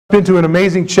Into an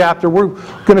amazing chapter. We're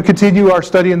going to continue our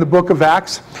study in the book of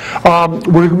Acts.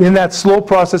 We're in that slow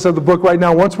process of the book right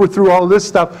now. Once we're through all of this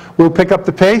stuff, we'll pick up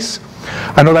the pace.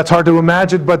 I know that's hard to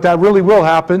imagine, but that really will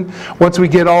happen once we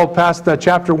get all past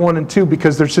chapter 1 and 2,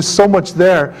 because there's just so much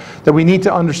there that we need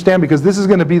to understand, because this is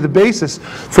going to be the basis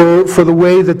for the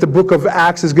way that the book of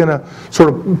Acts is going to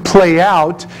sort of play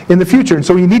out in the future. And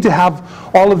so you need to have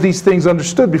all of these things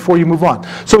understood before you move on.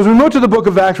 So as we move to the book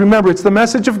of Acts, remember, it's the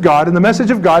message of God, and the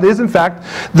message of God is, in fact,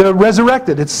 the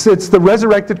resurrected. It's the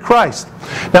resurrected Christ.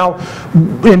 Now,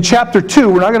 in chapter 2,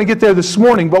 we're not going to get there this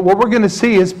morning, but what we're going to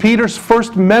see is Peter's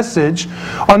first message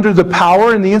under the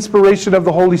power and the inspiration of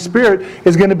the Holy Spirit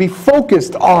is going to be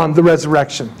focused on the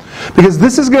resurrection. Because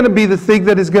this is going to be the thing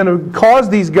that is going to cause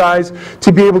these guys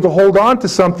to be able to hold on to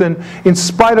something in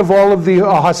spite of all of the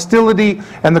hostility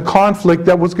and the conflict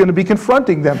that was going to be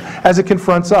confronting them as it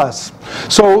confronts us.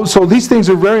 So these things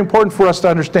are very important for us to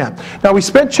understand. Now, we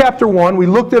spent chapter 1, we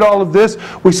looked at all of this,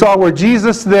 we saw where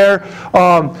Jesus there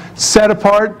set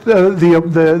apart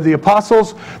the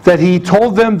apostles, that he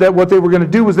told them that what they were going to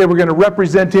do was they were going to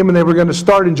represent him, and they were going to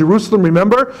start in Jerusalem,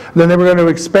 remember? And then they were going to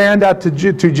expand out to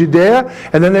Judea,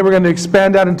 and then they were going to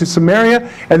expand out into Samaria,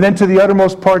 and then to the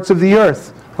uttermost parts of the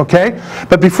earth. Okay?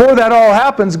 But before that all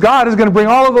happens, God is going to bring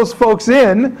all of those folks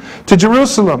in to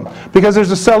Jerusalem, because there's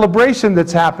a celebration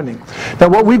that's happening. Now,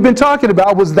 what we've been talking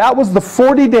about was that was the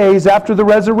 40 days after the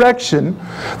resurrection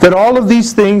that all of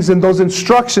these things and those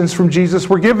instructions from Jesus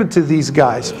were given to these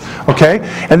guys. Okay?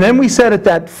 And then we said at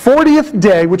that 40th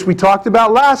day, which we talked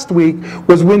about last week,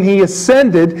 was when he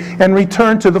ascended and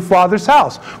returned to the Father's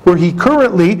house, where he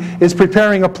currently is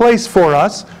preparing a place for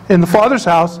us in the Father's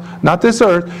house, not this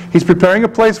earth. He's preparing a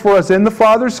place for us in the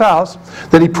Father's house,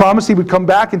 that he promised he would come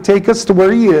back and take us to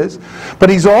where he is. But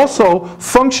he's also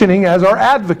functioning as our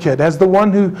advocate, as the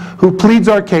one who pleads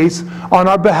our case on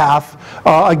our behalf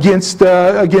against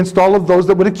all of those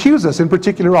that would accuse us, in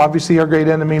particular, obviously, our great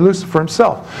enemy, Lucifer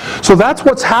himself. So that's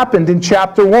what's happened in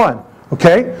chapter 1.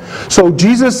 Okay? So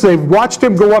Jesus, they've watched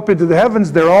him go up into the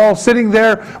heavens. They're all sitting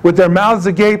there with their mouths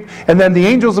agape. And then the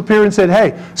angels appear and said,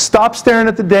 hey, stop staring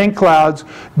at the dang clouds.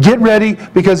 Get ready,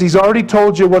 because he's already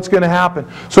told you what's going to happen.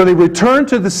 So they return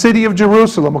to the city of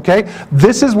Jerusalem. Okay?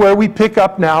 This is where we pick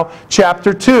up now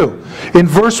chapter 2. In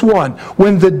verse 1,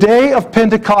 when the day of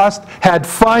Pentecost had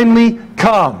finally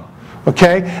come.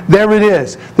 Okay? There it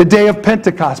is. The day of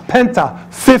Pentecost. Penta,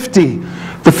 50.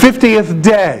 The 50th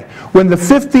day. When the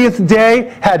 50th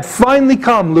day had finally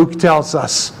come, Luke tells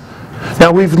us.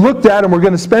 Now, we've looked at, and we're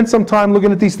going to spend some time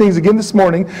looking at these things again this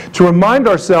morning to remind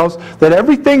ourselves that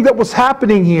everything that was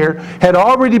happening here had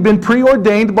already been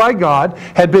preordained by God,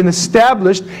 had been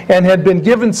established, and had been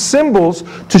given symbols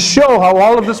to show how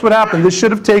all of this would happen. This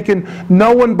should have taken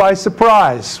no one by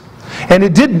surprise. And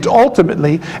it didn't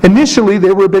ultimately. Initially,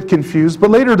 they were a bit confused, but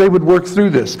later they would work through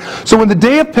this. So when the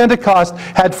day of Pentecost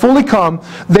had fully come,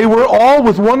 they were all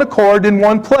with one accord in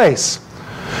one place.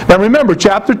 Now remember,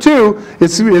 chapter 2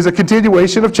 is a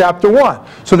continuation of chapter 1.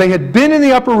 So they had been in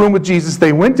the upper room with Jesus.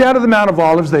 They went down to the Mount of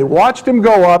Olives. They watched him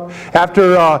go up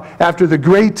after the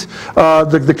great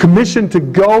the commission to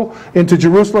go into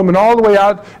Jerusalem and all the way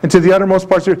out into the uttermost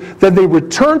parts of it. Then they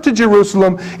returned to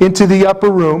Jerusalem into the upper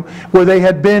room where they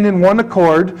had been in one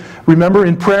accord. Remember,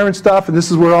 in prayer and stuff. And this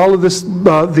is where all of this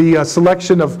the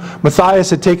selection of Matthias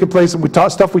had taken place,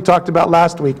 and stuff we talked about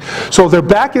last week. So they're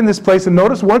back in this place, and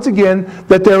notice once again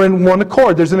that they're in one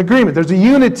accord. There's an agreement. There's a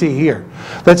unity here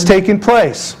that's taking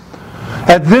place.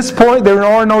 At this point, there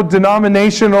are no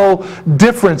denominational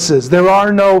differences. There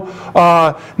are no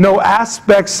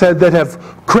aspects that have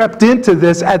crept into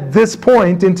this at this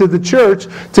point into the church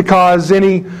to cause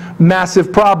any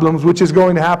massive problems, which is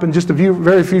going to happen just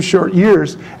very few short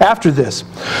years after this.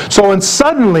 So, and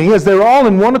suddenly, as they're all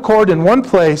in one accord in one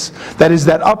place, that is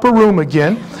that upper room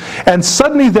again, and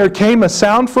suddenly there came a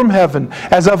sound from heaven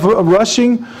as of a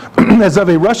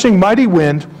rushing mighty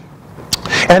wind,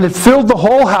 and it filled the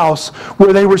whole house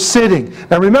where they were sitting.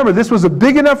 Now remember, this was a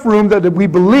big enough room that we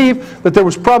believe that there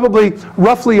was probably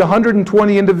roughly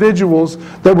 120 individuals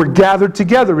that were gathered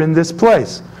together in this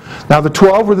place. Now the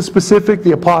 12 were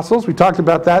the apostles. We talked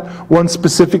about that. One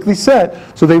specifically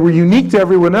set. So they were unique to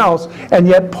everyone else, and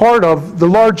yet part of the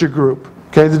larger group.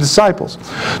 Okay, the disciples.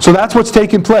 So that's what's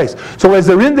taking place. So as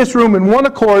they're in this room in one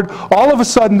accord, all of a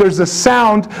sudden there's a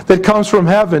sound that comes from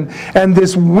heaven, and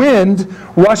this wind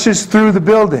rushes through the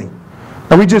building.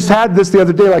 And we just had this the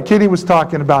other day, like Kitty was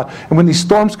talking about. And when these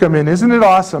storms come in, isn't it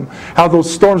awesome how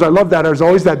those storms, I love that, there's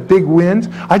always that big wind.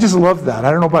 I just love that.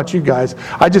 I don't know about you guys.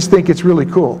 I just think it's really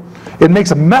cool. It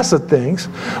makes a mess of things,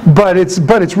 but it's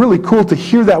really cool to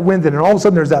hear that wind, and all of a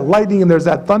sudden there's that lightning and there's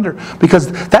that thunder,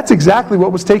 because that's exactly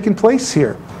what was taking place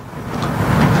here.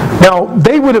 Now,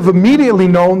 they would have immediately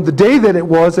known the day that it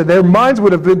was, and their minds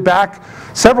would have been back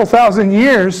several thousand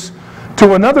years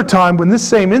to another time when this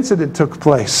same incident took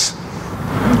place.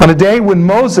 On a day when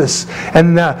Moses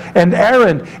and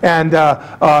Aaron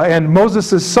and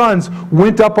Moses' sons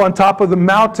went up on top of the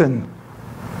mountain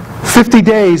 50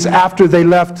 days after they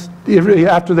left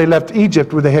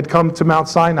Egypt, where they had come to Mount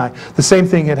Sinai. The same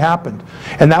thing had happened.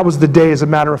 And that was the day, as a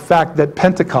matter of fact, that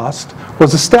Pentecost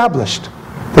was established.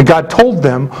 That God told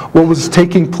them what was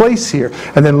taking place here.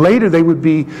 And then later they would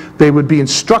be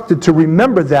instructed to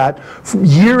remember that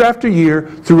year after year,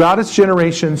 throughout its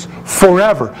generations,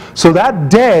 forever. So that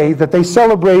day that they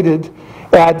celebrated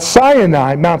at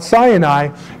Sinai, Mount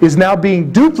Sinai, is now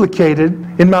being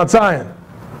duplicated in Mount Zion,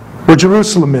 where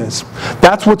Jerusalem is.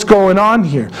 That's what's going on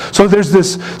here. So there's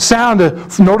this sound,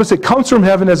 notice it comes from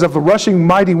heaven as of a rushing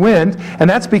mighty wind, and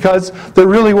that's because there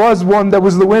really was one that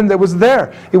was the wind that was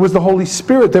there. It was the Holy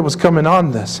Spirit that was coming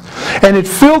on this. And it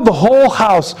filled the whole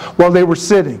house while they were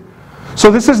sitting. So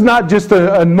this is not just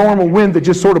a normal wind that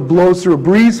just sort of blows through a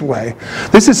breezeway.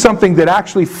 This is something that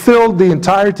actually filled the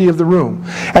entirety of the room.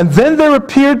 And then there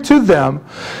appeared to them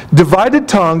divided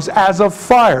tongues as of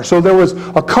fire. So there was,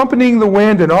 accompanying the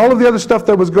wind and all of the other stuff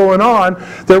that was going on,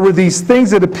 there were these things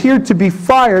that appeared to be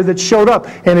fire that showed up.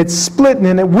 And it split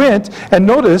and it went, and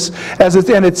notice,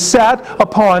 and it sat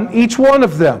upon each one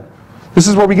of them. This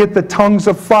is where we get the tongues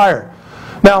of fire.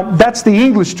 Now, that's the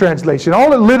English translation.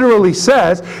 All it literally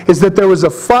says is that there was a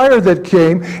fire that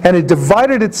came, and it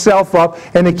divided itself up,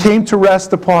 and it came to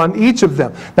rest upon each of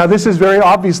them. Now, this is very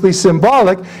obviously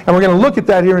symbolic, and we're going to look at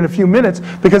that here in a few minutes,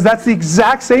 because that's the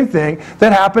exact same thing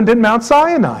that happened in Mount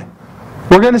Sinai.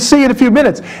 We're going to see in a few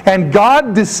minutes. And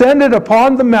God descended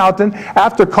upon the mountain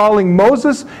after calling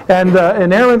Moses and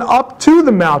Aaron up to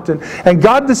the mountain. And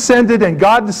God descended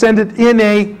in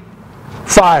a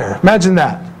fire. Imagine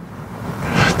that.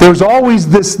 There's always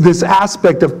this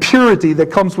aspect of purity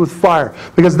that comes with fire,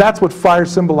 because that's what fire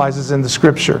symbolizes in the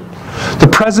Scripture. The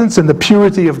presence and the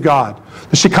purity of God.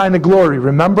 The Shekinah glory.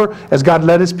 Remember, as God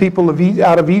led His people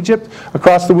out of Egypt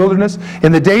across the wilderness?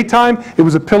 In the daytime, it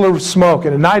was a pillar of smoke.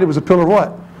 And at night, it was a pillar of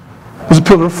what? It was a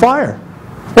pillar of fire.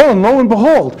 Well, and lo and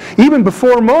behold, even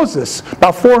before Moses,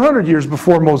 about 400 years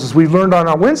before Moses, we learned on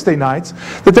our Wednesday nights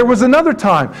that there was another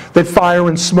time that fire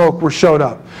and smoke showed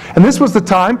up. And this was the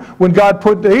time when God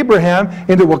put Abraham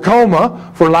into a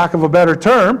coma, for lack of a better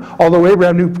term, although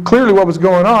Abraham knew clearly what was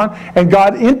going on, and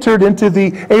God entered into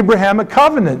the Abrahamic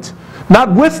covenant.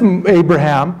 Not with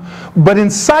Abraham, but in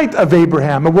sight of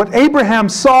Abraham. And what Abraham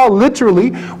saw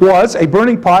literally was a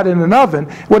burning pot in an oven.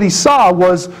 What he saw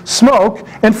was smoke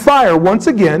and fire. Once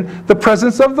again, the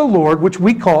presence of the Lord, which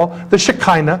we call the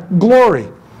Shekinah glory.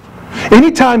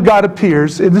 Anytime God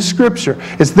appears in the Scripture,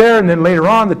 it's there, and then later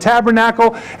on the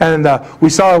tabernacle, and we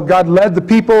saw God led the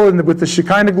people with the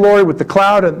Shekinah glory, with the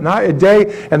cloud at night, at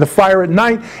day, and the fire at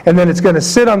night, and then it's going to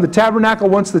sit on the tabernacle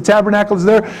once the tabernacle is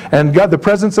there, and God, the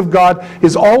presence of God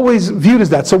is always viewed as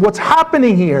that. So what's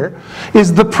happening here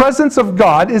is the presence of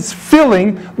God is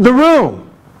filling the room.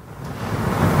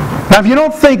 Now, if you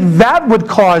don't think that would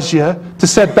cause you to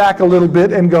sit back a little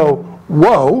bit and go,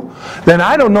 whoa, then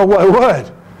I don't know what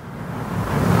would.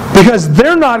 Because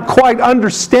they're not quite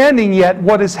understanding yet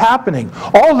what is happening.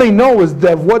 All they know is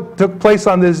that what took place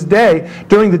on this day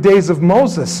during the days of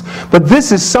Moses. But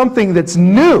this is something that's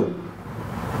new.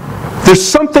 There's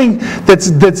something that's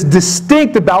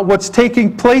distinct about what's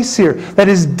taking place here that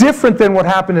is different than what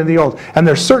happened in the old. And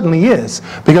there certainly is,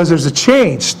 because there's a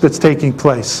change that's taking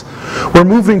place. We're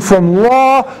moving from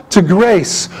law to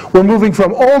grace. We're moving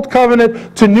from old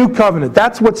covenant to new covenant.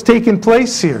 That's what's taking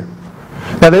place here.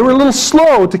 Now, they were a little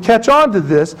slow to catch on to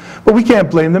this, but we can't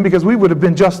blame them, because we would have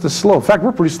been just as slow. In fact,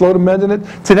 we're pretty slow to mending it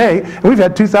today, and we've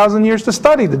had 2,000 years to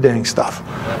study the dang stuff.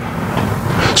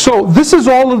 So this is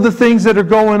all of the things that are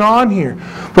going on here.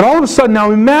 But all of a sudden,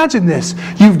 now imagine this.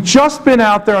 You've just been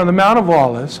out there on the Mount of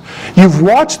Olives. You've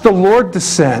watched the Lord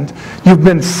descend. You've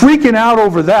been freaking out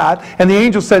over that, and the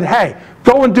angel said, hey,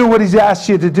 go and do what He's asked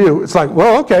you to do. It's like,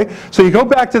 well, okay. So you go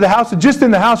back to the house, and just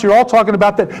in the house, you're all talking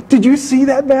about that. Did you see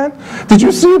that, man? Did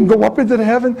you see him go up into the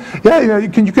heaven? Yeah, you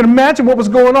can imagine what was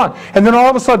going on. And then all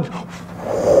of a sudden,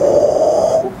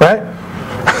 right?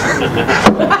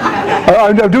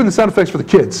 I'm doing the sound effects for the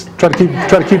kids. Try to keep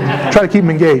them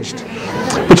engaged.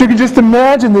 But you can just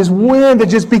imagine this wind that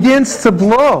just begins to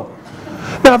blow.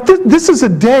 Now, if this is a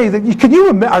day that can you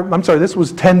imagine? I'm sorry, this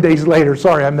was 10 days later.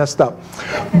 Sorry, I messed up.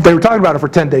 They were talking about it for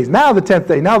 10 days. Now the 10th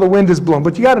day, now the wind is blowing.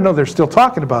 But you got to know they're still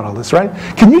talking about all this, right?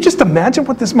 Can you just imagine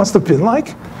what this must have been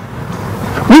like?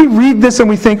 We read this and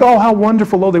we think, oh, how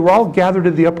wonderful. Oh, they were all gathered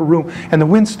in the upper room and the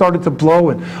wind started to blow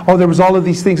and, oh, there was all of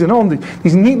these things. And, oh,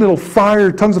 these neat little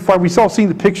fire, tongues of fire. We've all seen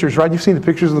the pictures, right? You've seen the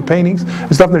pictures of the paintings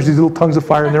and stuff. And there's these little tongues of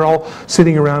fire and they're all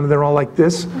sitting around and they're all like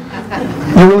this.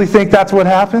 You really think that's what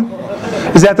happened?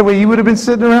 Is that the way you would have been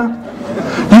sitting around?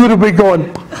 You would have been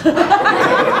going,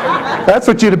 that's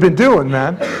what you'd have been doing,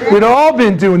 man. We'd all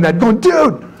been doing that, going,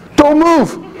 dude, don't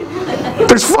move.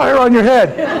 There's fire on your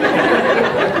head.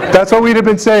 That's what we'd have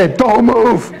been saying. Don't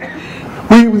move.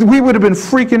 We would have been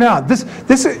freaking out.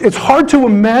 It's hard to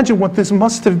imagine what this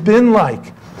must have been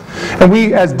like. And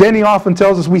we, as Denny often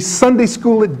tells us, we Sunday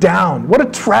school it down. What a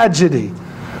tragedy.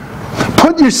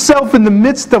 Put yourself in the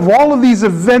midst of all of these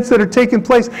events that are taking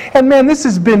place. And man, this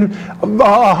has been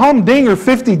a humdinger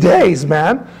 50 days,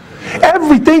 man.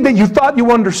 Everything that you thought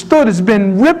you understood has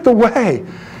been ripped away.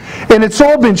 And it's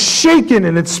all been shaken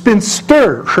and it's been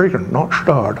stirred. Shaken, not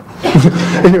stirred.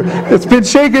 It's been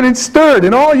shaken and stirred.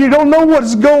 And you don't know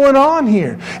what's going on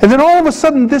here. And then all of a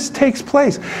sudden this takes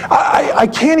place. I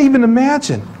can't even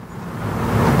imagine.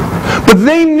 But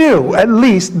they knew, at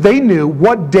least they knew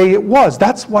what day it was.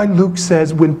 That's why Luke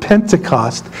says when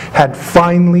Pentecost had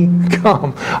finally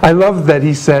come. I love that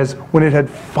he says when it had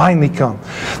finally come.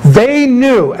 They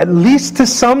knew, at least to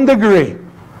some degree,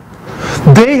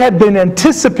 they had been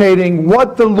anticipating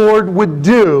what the Lord would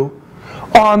do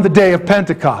on the day of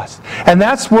Pentecost. And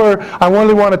that's where I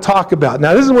really want to talk about.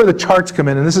 Now, this is where the charts come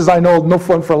in, and this is, I know, no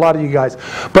fun for a lot of you guys.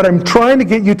 But I'm trying to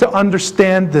get you to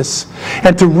understand this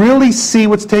and to really see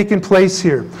what's taking place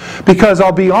here. Because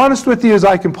I'll be honest with you as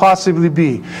I can possibly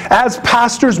be. As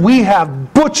pastors, we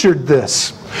have butchered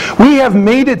this. We have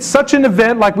made it such an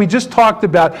event, like we just talked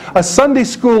about, a Sunday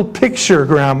school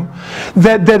pictogram,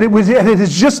 that it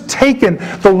has just taken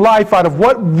the life out of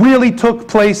what really took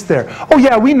place there. Oh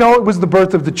yeah, we know it was the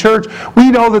birth of the church.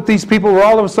 We know that these people were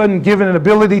all of a sudden given an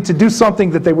ability to do something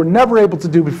that they were never able to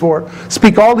do before,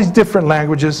 speak all these different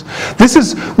languages.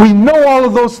 We know all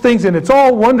of those things, and it's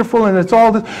all wonderful, and it's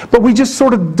all this, but we just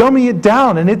sort of dummy it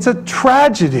down, and it's a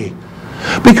tragedy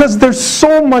because there's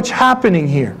so much happening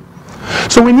here.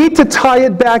 So we need to tie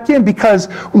it back in, because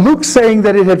Luke saying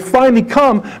that it had finally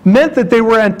come meant that they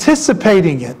were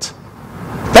anticipating it.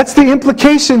 That's the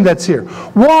implication that's here.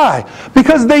 Why?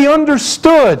 Because they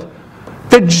understood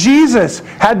that Jesus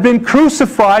had been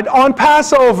crucified on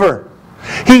Passover.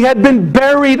 He had been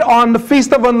buried on the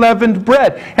Feast of Unleavened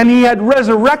Bread, and he had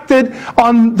resurrected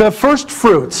on the first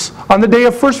fruits, on the day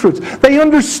of first fruits. They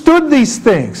understood these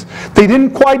things. They didn't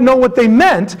quite know what they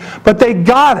meant, but they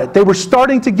got it. They were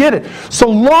starting to get it. So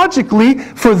logically,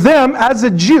 for them as a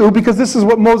Jew, because this is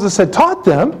what Moses had taught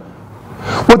them,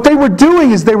 what they were doing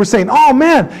is they were saying, oh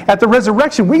man, at the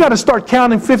resurrection, we got to start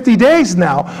counting 50 days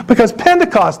now, because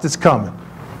Pentecost is coming.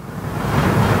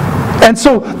 And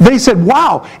so they said,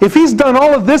 wow, if he's done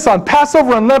all of this on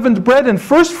Passover, unleavened bread, and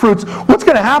first fruits, what's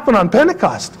going to happen on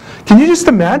Pentecost? Can you just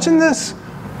imagine this?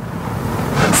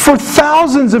 For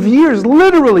thousands of years,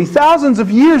 literally thousands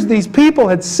of years, these people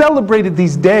had celebrated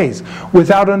these days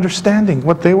without understanding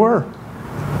what they were.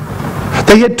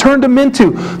 They had turned them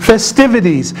into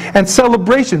festivities and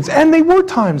celebrations. And they were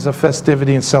times of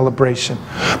festivity and celebration.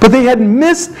 But they had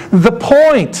missed the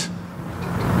point.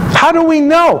 How do we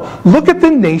know? Look at the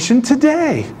nation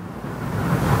today.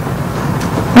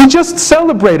 We just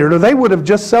celebrated, or they would have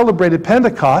just celebrated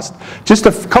Pentecost just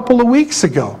a couple of weeks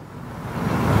ago.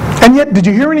 And yet, did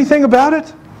you hear anything about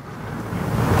it?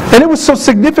 And it was so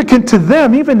significant to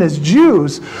them, even as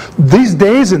Jews, these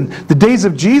days and the days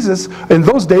of Jesus, and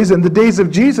those days and the days of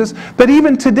Jesus, but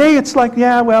even today it's like,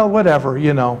 yeah, well, whatever,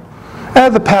 you know.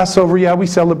 The Passover, yeah, we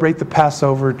celebrate the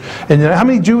Passover. And how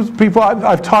many Jewish people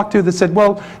I've talked to that said,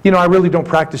 well, you know, I really don't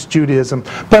practice Judaism,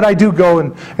 but I do go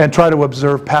and try to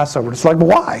observe Passover. It's like, well,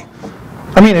 why?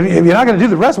 I mean, if you're not going to do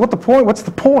the rest, what's the point? What's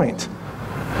the point?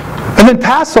 And then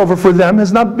Passover for them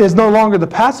is no longer the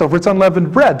Passover, it's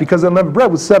unleavened bread, because unleavened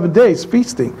bread was 7 days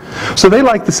feasting. So they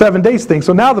like the 7 days thing.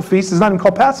 So now the feast is not even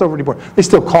called Passover anymore. They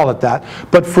still call it that,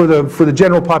 but for the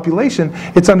general population,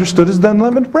 it's understood as the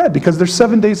unleavened bread, because there's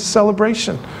 7 days of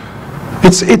celebration.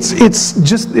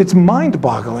 It's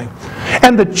mind-boggling.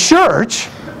 And the church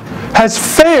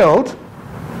has failed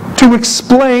to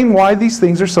explain why these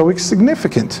things are so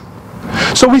significant.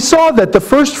 So we saw that the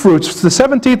first fruits, the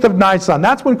 17th of Nisan,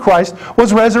 that's when Christ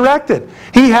was resurrected.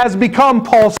 He has become,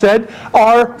 Paul said,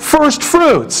 our first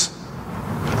fruits.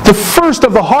 The first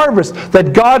of the harvest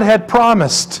that God had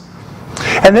promised.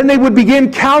 And then they would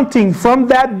begin counting from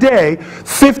that day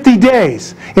 50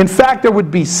 days. In fact, there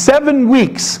would be 7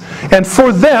 weeks. And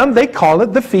for them, they call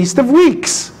it the Feast of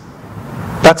Weeks.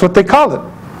 That's what they call it.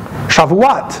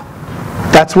 Shavuot.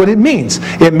 That's what it means.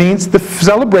 It means the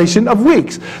celebration of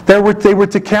weeks. They were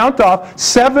to count off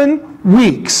 7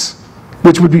 weeks,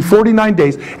 which would be 49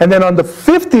 days. And then on the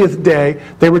 50th day,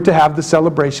 they were to have the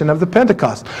celebration of the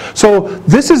Pentecost. So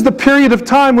this is the period of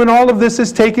time when all of this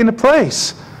is taking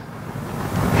place.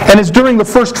 And it's during the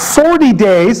first 40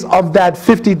 days of that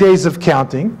 50 days of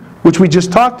counting, which we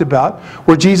just talked about,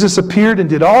 where Jesus appeared and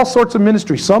did all sorts of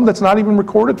ministry, some that's not even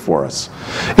recorded for us,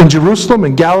 in Jerusalem,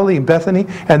 in Galilee, in Bethany,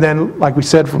 and then, like we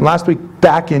said from last week,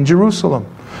 back in Jerusalem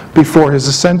before his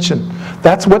ascension.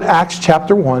 That's what Acts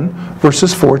chapter 1,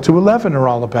 verses 4 to 11 are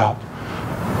all about.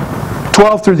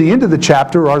 12 through the end of the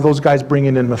chapter are those guys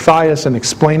bringing in Matthias and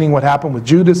explaining what happened with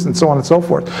Judas and so on and so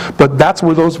forth. But that's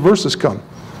where those verses come.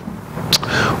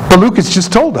 But Luke has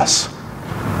just told us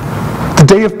the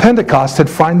day of Pentecost had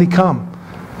finally come.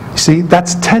 You see,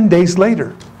 that's 10 days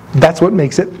later. That's what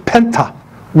makes it Penta.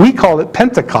 We call it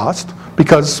Pentecost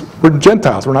because we're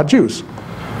Gentiles, we're not Jews.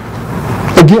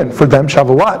 Again, for them,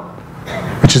 Shavuot,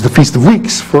 which is the Feast of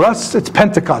Weeks. For us, it's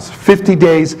Pentecost, 50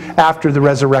 days after the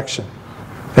resurrection.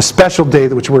 A special day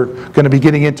which we're going to be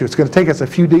getting into. It's going to take us a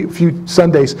few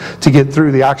Sundays to get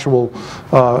through the actual,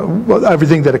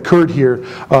 everything that occurred here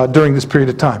during this period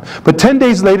of time. But 10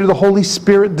 days later, the Holy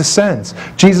Spirit descends.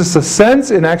 Jesus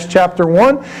ascends in Acts chapter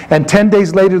 1, and 10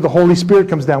 days later, the Holy Spirit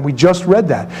comes down. We just read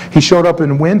that. He showed up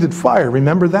in wind and fire.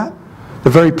 Remember that? The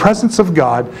very presence of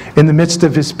God in the midst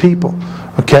of His people.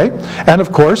 Okay? And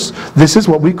of course, this is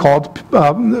what we called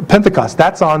Pentecost.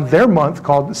 That's on their month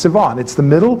called Sivan. It's the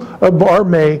middle of our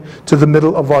May to the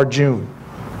middle of our June.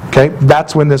 Okay?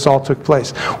 That's when this all took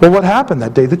place. Well, what happened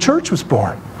that day? The church was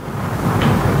born.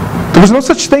 There was no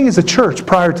such thing as a church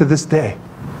prior to this day.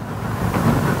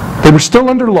 They were still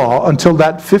under law until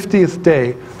that 50th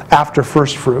day after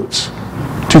first fruits,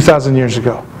 2,000 years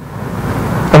ago.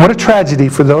 And what a tragedy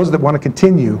for those that want to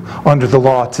continue under the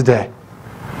law today.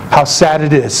 How sad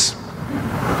it is.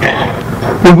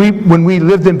 When we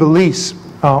lived in Belize,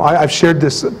 I've shared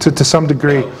this to some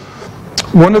degree.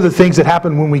 One of the things that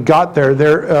happened when we got there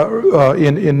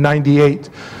in 98,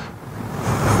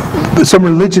 some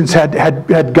religions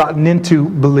had gotten into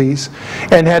Belize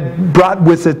and had brought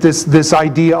with it this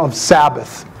idea of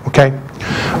Sabbath. Okay,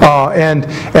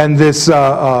 and this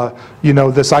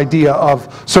this idea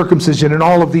of circumcision and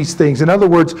all of these things. In other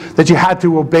words, that you had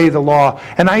to obey the law.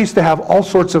 And I used to have all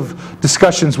sorts of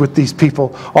discussions with these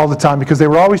people all the time because they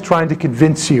were always trying to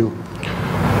convince you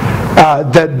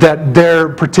that their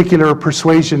particular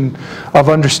persuasion of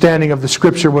understanding of the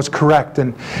Scripture was correct,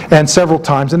 and several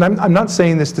times. And I'm not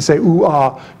saying this to say, ooh,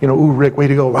 ooh, Rick, way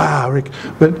to go, wow, Rick.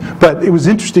 But it was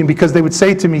interesting because they would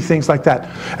say to me things like that,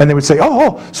 and they would say,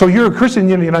 oh, so you're a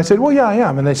Christian, and I said, well, yeah, I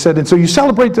am. And they said, and so you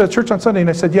celebrate the church on Sunday? And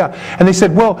I said, yeah. And they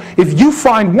said, well, if you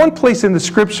find one place in the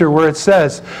Scripture where it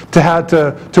says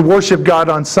to worship God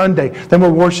on Sunday, then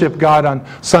we'll worship God on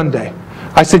Sunday.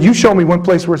 I said, you show me one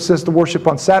place where it says to worship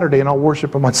on Saturday, and I'll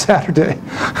worship Him on Saturday.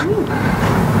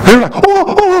 They're like,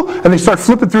 oh, and they start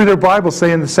flipping through their Bible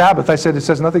saying the Sabbath. I said, it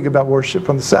says nothing about worship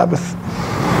on the Sabbath.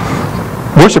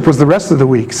 Worship was the rest of the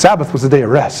week. Sabbath was the day of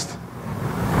rest.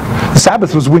 The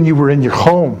Sabbath was when you were in your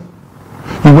home.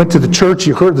 You went to the church,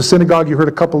 you heard the synagogue, you heard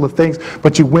a couple of things,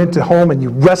 but you went to home and you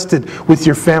rested with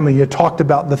your family. You talked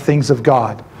about the things of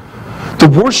God. The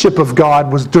worship of God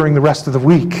was during the rest of the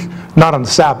week, not on the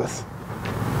Sabbath.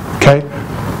 Okay?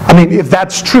 I mean, if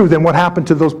that's true, then what happened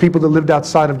to those people that lived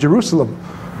outside of Jerusalem?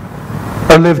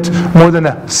 Or lived more than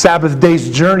a Sabbath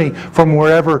day's journey from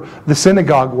wherever the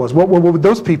synagogue was? What would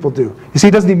those people do? You see,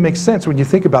 it doesn't even make sense when you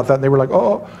think about that. And they were like,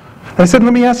 oh. And I said,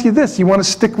 let me ask you this. You want to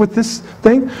stick with this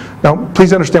thing? Now,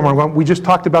 please understand where I'm going. We just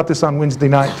talked about this on Wednesday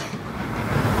night.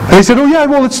 And they said, oh yeah,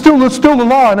 well, it's still the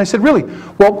law. And I said, really?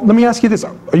 Well, let me ask you this.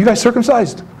 Are you guys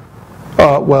circumcised?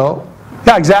 Well,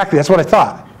 yeah, exactly. That's what I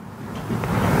thought.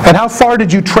 And how far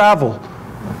did you travel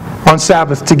on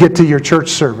Sabbath to get to your church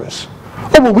service?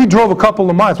 Oh, well, we drove a couple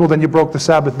of miles. Well, then you broke the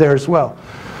Sabbath there as well.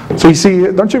 So you see,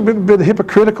 aren't you a bit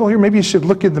hypocritical here? Maybe you should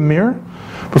look in the mirror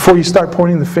before you start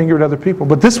pointing the finger at other people.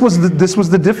 But this was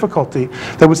the difficulty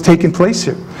that was taking place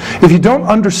here. If you don't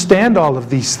understand all of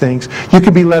these things, you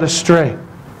can be led astray.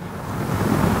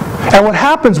 And what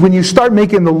happens when you start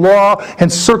making the law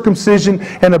and circumcision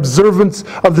and observance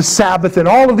of the Sabbath and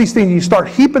all of these things, and you start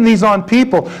heaping these on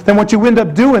people, then what you end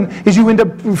up doing is you end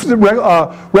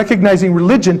up recognizing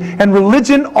religion, and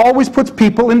religion always puts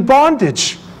people in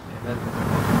bondage.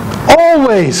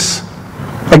 Always.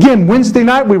 Again, Wednesday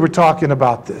night we were talking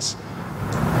about this.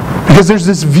 Because there's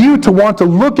this view to want to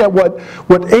look at what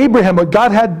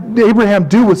God had Abraham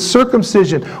do with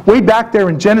circumcision way back there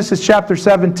in Genesis chapter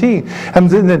 17. And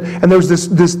there was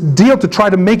this deal to try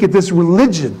to make it this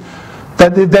religion,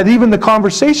 that even the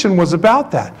conversation was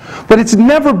about that. But it's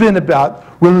never been about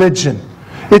religion.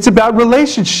 It's about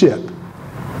relationship.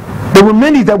 There were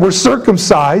many that were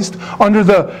circumcised under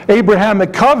the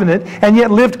Abrahamic covenant and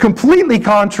yet lived completely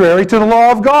contrary to the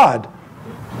law of God.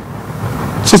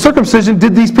 So circumcision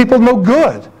did these people no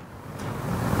good.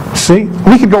 See?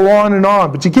 We could go on and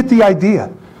on, but you get the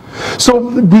idea. So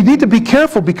we need to be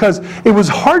careful, because it was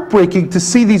heartbreaking to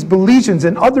see these Belizeans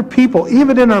and other people,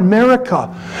 even in America,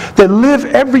 that live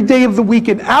every day of the week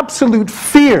in absolute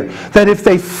fear that if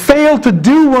they fail to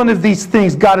do one of these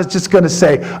things, God is just going to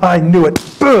say, I knew it,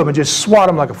 boom, and just swat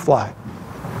them like a fly.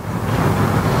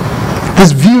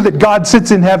 This view that God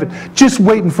sits in heaven just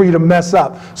waiting for you to mess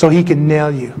up so He can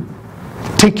nail you.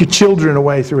 Take your children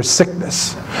away through a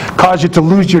sickness. Cause you to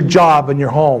lose your job and your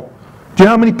home. Do you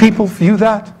know how many people view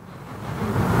that?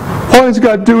 Why is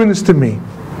God doing this to me?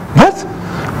 What?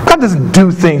 God doesn't do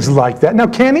things like that. Now,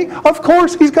 can He? Of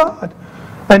course, He's God.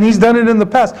 And He's done it in the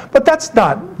past. But that's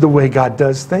not the way God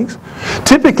does things.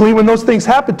 Typically, when those things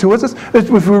happen to us, if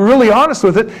we're really honest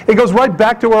with it, it goes right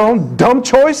back to our own dumb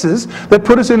choices that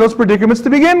put us in those predicaments to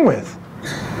begin with.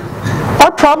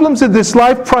 Our problems in this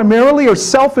life primarily are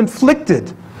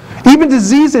self-inflicted. Even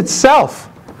disease itself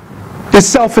is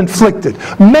self-inflicted.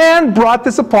 Man brought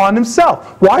this upon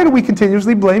himself. Why do we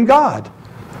continuously blame God?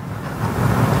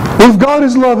 Well, if God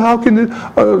is love, how can it...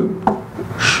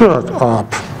 shut up.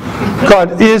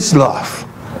 God is love.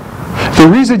 The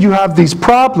reason you have these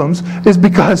problems is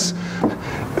because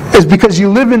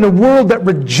you live in a world that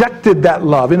rejected that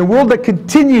love, in a world that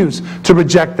continues to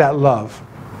reject that love.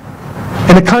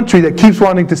 In a country that keeps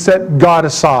wanting to set God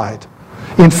aside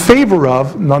in favor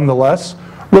of, nonetheless,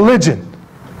 religion.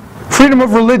 Freedom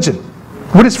of religion.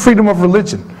 What is freedom of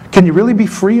religion? Can you really be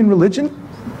free in religion?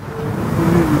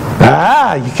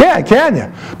 You can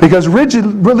you? Because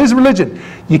religion.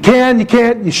 You can, you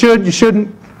can't, you should, you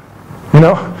shouldn't. You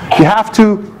know, you have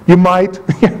to, you might.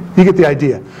 You get the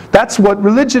idea. That's what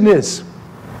religion is.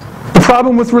 The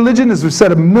problem with religion, as we've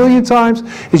said a million times,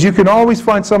 is you can always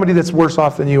find somebody that's worse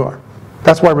off than you are.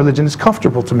 That's why religion is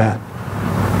comfortable to man.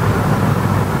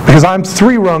 Because I'm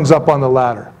 3 rungs up on the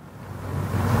ladder.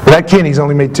 That Kenny's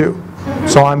only made 2.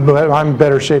 So I'm in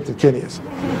better shape than Kenny is.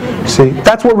 See,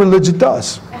 that's what religion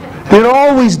does. It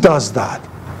always does that.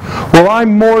 Well,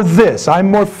 I'm more this. I'm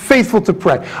more faithful to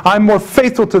pray. I'm more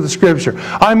faithful to the Scripture.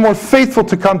 I'm more faithful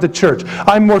to come to church.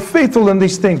 I'm more faithful in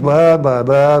these things. Blah, blah,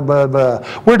 blah, blah, blah.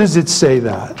 Where does it say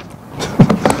that?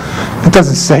 It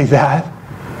doesn't say that.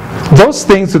 Those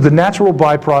things are the natural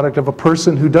byproduct of a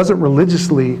person who doesn't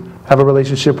religiously have a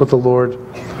relationship with the Lord,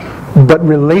 but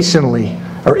relationally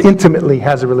or intimately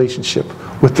has a relationship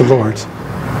with the Lord.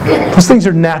 Those things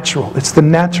are natural. It's the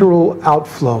natural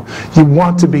outflow. You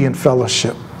want to be in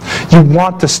fellowship. You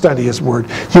want to study His Word.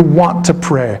 You want to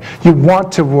pray. You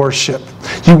want to worship.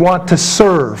 You want to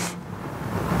serve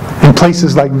in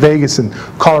places like Vegas and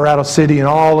Colorado City and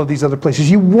all of these other places.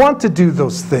 You want to do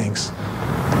those things.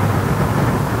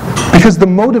 Because the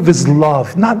motive is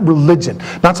love, not religion.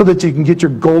 Not so that you can get your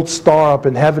gold star up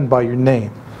in heaven by your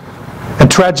name. And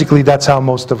tragically, that's how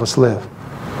most of us live.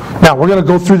 Now, we're going to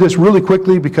go through this really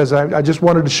quickly because I just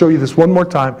wanted to show you this one more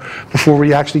time before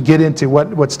we actually get into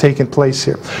what's taking place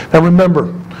here. Now,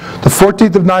 remember, the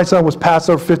 14th of Nisan was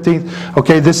Passover, 15th.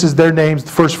 Okay, this is their names,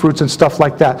 the first fruits and stuff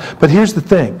like that. But here's the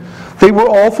thing. They were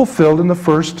all fulfilled in the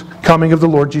first coming of the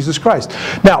Lord Jesus Christ.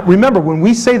 Now, remember, when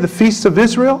we say the feasts of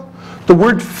Israel, the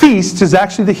word feast is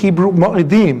actually the Hebrew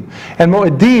moedim. And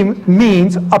moedim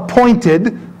means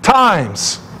appointed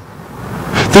times.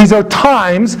 These are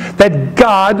times that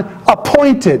God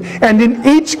appointed. And in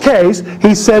each case,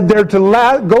 He said they're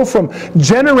to go from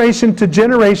generation to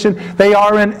generation. They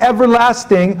are an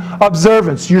everlasting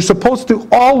observance. You're supposed to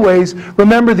always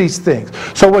remember these things.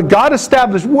 So what God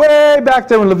established way back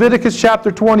there in Leviticus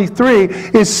chapter 23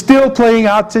 is still playing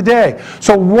out today.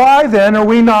 So why then are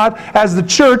we not, as the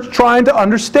church, trying to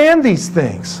understand these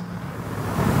things?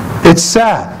 It's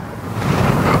sad.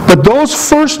 But those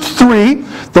first 3,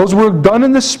 those were done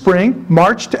in the spring,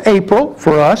 March to April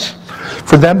for us.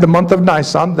 For them, the month of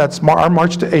Nisan, that's our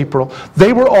March to April.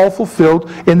 They were all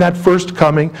fulfilled in that first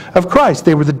coming of Christ.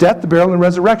 They were the death, the burial, and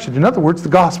resurrection. In other words, the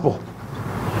gospel.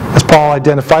 As Paul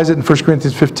identifies it in 1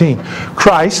 Corinthians 15.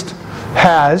 Christ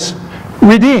has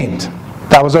redeemed.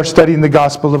 That was our study in the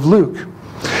Gospel of Luke.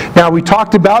 Now, we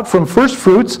talked about from first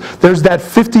fruits, there's that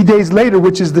 50 days later,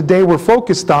 which is the day we're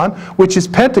focused on, which is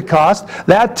Pentecost.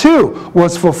 That too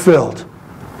was fulfilled.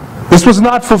 This was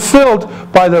not fulfilled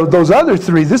by those other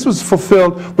three. This was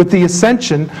fulfilled with the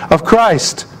ascension of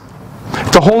Christ.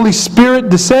 The Holy Spirit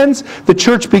descends, the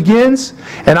church begins,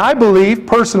 and I believe,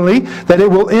 personally, that it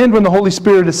will end when the Holy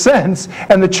Spirit ascends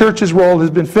and the church's role has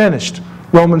been finished.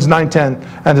 Romans 9, 10,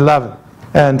 and 11.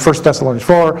 And 1 Thessalonians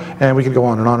 4, and we could go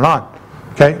on and on and on.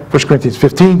 Okay? 1 Corinthians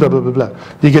 15, blah, blah, blah, blah.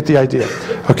 You get the idea.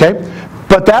 Okay?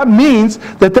 But that means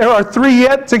that there are three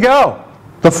yet to go.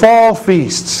 The fall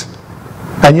feasts.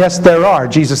 And yes, there are.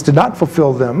 Jesus did not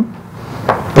fulfill them,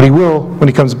 but He will when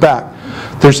He comes back.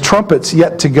 There's trumpets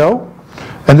yet to go.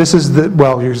 And this is the,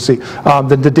 well, you can see,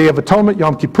 the Day of Atonement,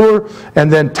 Yom Kippur,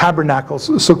 and then Tabernacles,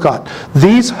 Sukkot.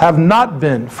 These have not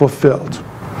been fulfilled.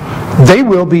 They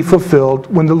will be fulfilled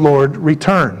when the Lord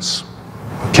returns.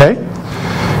 Okay?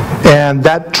 And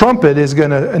that trumpet is going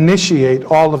to initiate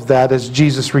all of that as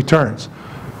Jesus returns.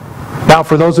 Now,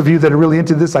 for those of you that are really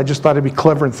into this, I just thought it'd be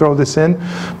clever and throw this in.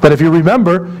 But if you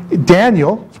remember,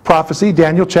 Daniel's prophecy,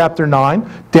 Daniel chapter 9,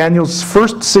 Daniel's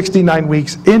first 69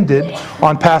 weeks ended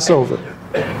on Passover.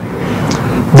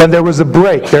 Then there was a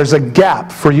break. There's a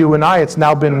gap for you and I. It's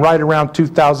now been right around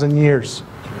 2,000 years.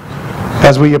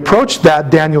 As we approach that,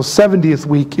 Daniel's 70th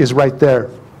week is right there.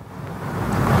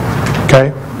 Okay?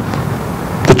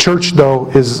 The church, though,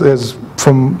 is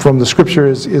from the Scripture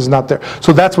is not there.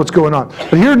 So that's what's going on.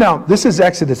 But here now, this is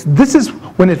Exodus. This is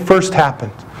when it first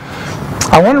happened.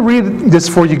 I want to read this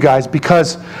for you guys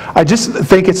because I just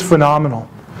think it's phenomenal.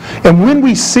 And when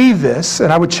we see this,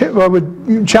 and I would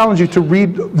challenge you to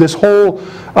read this whole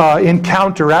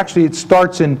encounter. Actually, it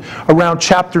starts in around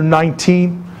chapter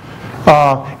 19.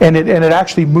 And it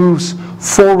actually moves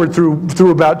forward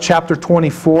through about chapter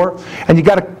 24. And you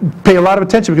got to pay a lot of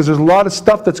attention because there's a lot of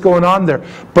stuff that's going on there.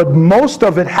 But most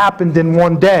of it happened in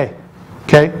one day.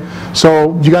 Okay?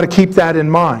 So you got to keep that in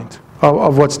mind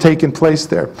of what's taking place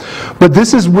there. But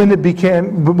this is when it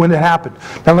happened.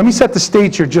 Now let me set the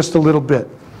stage here just a little bit.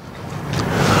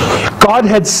 God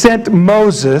had sent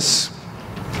Moses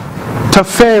to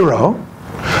Pharaoh,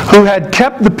 who had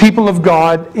kept the people of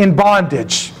God in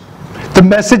bondage. The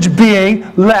message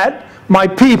being, let my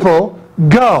people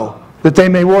go, that they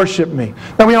may worship me.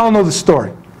 Now we all know the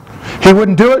story. He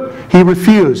wouldn't do it. He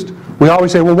refused. We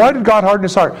always say, well, why did God harden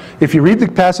his heart? If you read the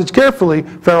passage carefully,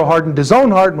 Pharaoh hardened his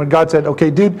own heart. And when God said,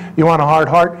 okay, dude, you want a hard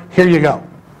heart? Here you go.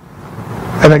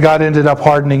 And then God ended up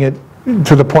hardening it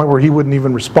to the point where he wouldn't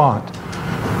even respond.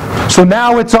 So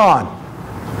now it's on.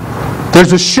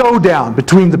 There's a showdown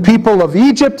between the people of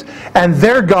Egypt and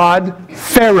their god,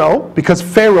 Pharaoh, because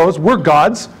pharaohs were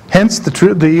gods, hence the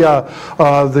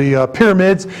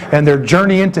pyramids and their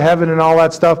journey into heaven and all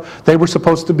that stuff. They were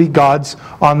supposed to be gods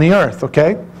on the earth,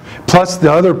 okay? Plus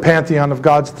the other pantheon of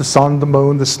gods, the sun, the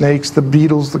moon, the snakes, the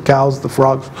beetles, the cows, the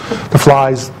frogs, the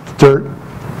flies, the dirt,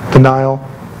 the Nile.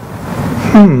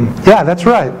 Yeah, that's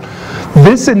right.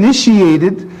 This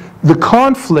initiated the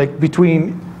conflict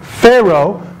between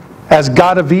Pharaoh as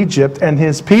God of Egypt and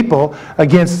his people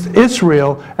against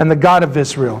Israel and the God of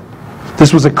Israel.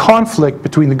 This was a conflict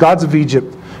between the gods of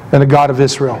Egypt and the God of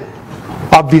Israel.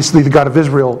 Obviously the God of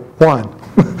Israel won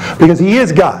because he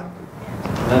is God.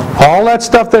 All that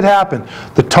stuff that happened,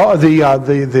 the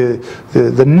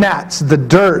gnats, the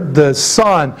dirt, the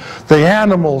sun, the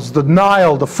animals, the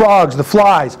Nile, the frogs, the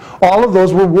flies, all of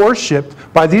those were worshipped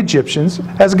by the Egyptians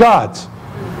as gods.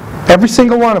 Every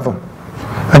single one of them.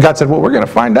 And God said, well, we're going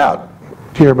to find out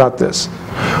here about this.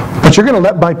 But you're going to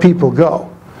let my people go.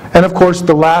 And of course,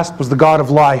 the last was the God of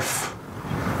life.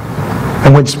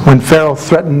 And when Pharaoh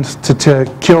threatened to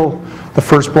kill the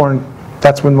firstborn,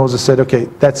 that's when Moses said, okay,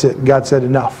 that's it. God said,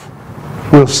 enough.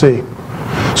 We'll see.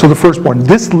 So the firstborn.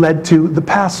 This led to the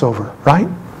Passover, right?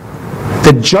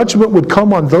 The judgment would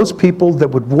come on those people that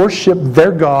would worship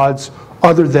their gods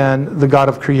other than the God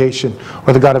of creation,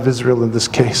 or the God of Israel in this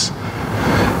case.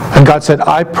 And God said,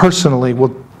 I personally will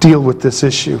deal with this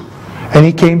issue. And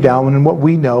he came down, and what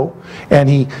we know, and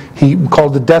he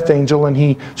called the death angel, and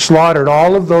he slaughtered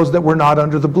all of those that were not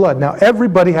under the blood. Now,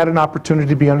 everybody had an opportunity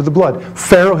to be under the blood.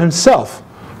 Pharaoh himself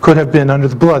could have been under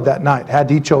the blood that night, had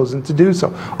he chosen to do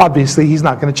so. Obviously, he's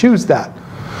not going to choose that.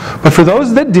 But for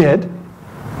those that did,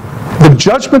 the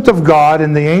judgment of God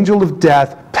and the angel of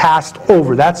death passed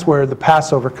over. That's where the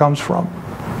Passover comes from.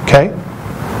 Okay?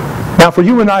 Now, for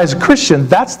you and I as a Christian,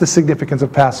 that's the significance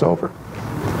of Passover.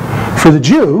 For the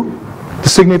Jew, the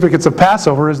significance of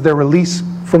Passover is their release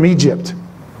from Egypt.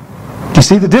 Do you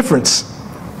see the difference?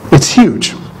 It's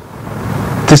huge.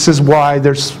 This is why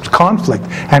there's conflict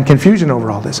and confusion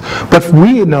over all this. But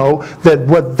we know that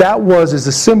what that was is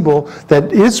a symbol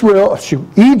that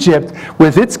Egypt,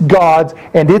 with its gods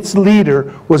and its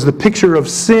leader, was the picture of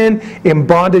sin, in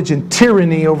bondage, and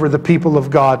tyranny over the people of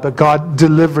God. But God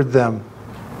delivered them.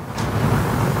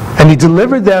 And He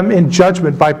delivered them in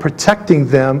judgment by protecting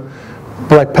them,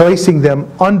 by placing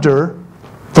them under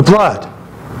the blood.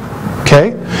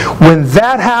 Okay? When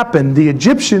that happened, the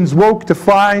Egyptians woke to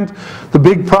find the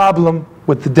big problem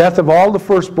with the death of all the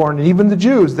firstborn, and even the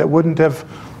Jews that wouldn't have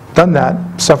done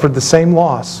that suffered the same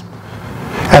loss.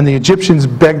 And the Egyptians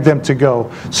begged them to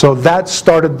go. So that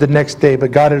started the next day,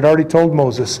 but God had already told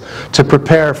Moses to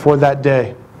prepare for that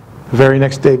day, the very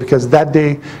next day, because that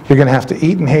day you're going to have to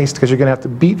eat in haste, because you're going to have to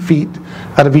beat feet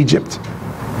out of Egypt.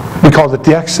 We called it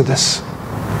the Exodus,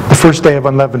 the first day of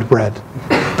unleavened bread.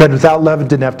 Bread without leaven,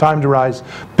 didn't have time to rise.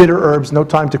 Bitter herbs, no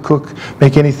time to cook,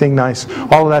 make anything nice.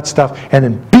 All of that stuff. And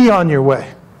then be on your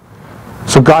way.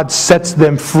 So God sets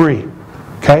them free.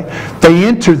 Okay? They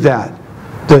enter that.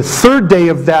 The third day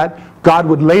of that, God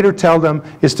would later tell them,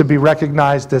 is to be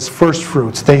recognized as first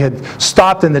fruits. They had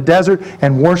stopped in the desert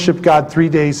and worshiped God 3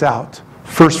 days out.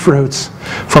 First fruits.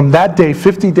 From that day,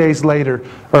 50 days later,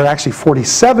 or actually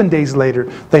 47 days later,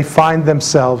 they find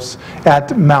themselves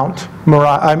at Mount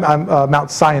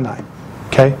Sinai.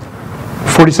 Okay?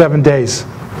 47 days.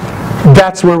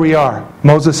 That's where we are.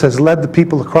 Moses has led the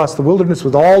people across the wilderness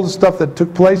with all the stuff that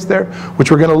took place there,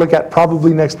 which we're going to look at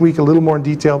probably next week a little more in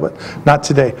detail, but not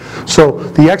today. So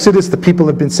the Exodus, the people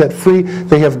have been set free.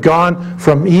 They have gone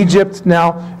from Egypt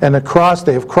now and across.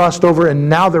 They have crossed over, and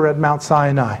now they're at Mount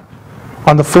Sinai.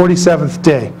 On the 47th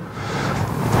day,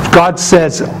 God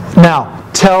says, now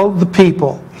tell the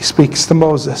people, He speaks to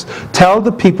Moses, tell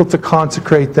the people to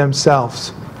consecrate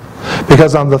themselves.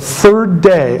 Because on the third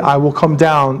day I will come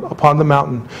down upon the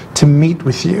mountain to meet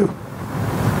with you.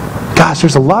 Gosh,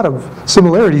 there's a lot of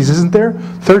similarities, isn't there?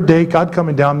 Third day, God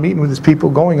coming down, meeting with His people,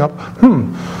 going up.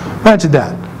 Imagine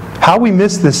that. How we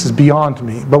miss this is beyond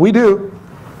me, but we do.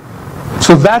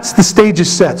 So that's the stage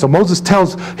is set. So Moses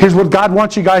tells, here's what God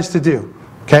wants you guys to do.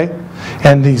 Okay?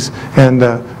 And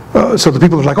so the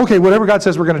people are like, okay, whatever God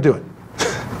says, we're going to do it.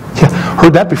 Yeah,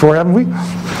 heard that before, haven't we?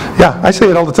 Yeah, I say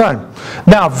it all the time.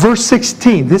 Now, verse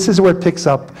 16, this is where it picks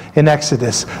up in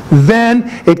Exodus. Then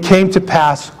it came to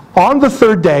pass on the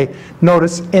third day,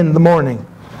 notice, in the morning,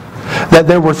 that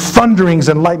there were thunderings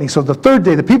and lightning. So the third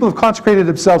day, the people have consecrated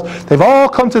themselves. They've all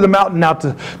come to the mountain now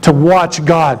to watch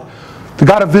God. The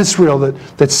God of Israel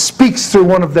that speaks through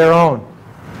one of their own.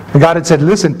 And God had said,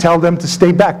 listen, tell them to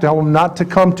stay back. Tell them not to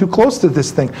come too close to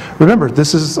this thing. Remember,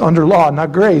 this is under law,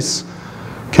 not grace.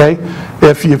 Okay?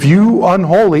 If you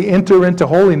unholy enter into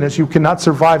holiness, you cannot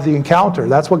survive the encounter.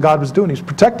 That's what God was doing. He was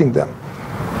protecting them.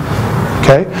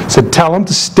 Okay? He said, tell them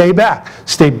to stay back.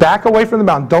 Stay back away from the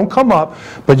mountain. Don't come up.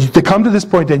 But to come to this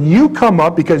point, then you come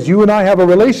up because you and I have a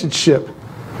relationship.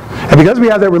 And because we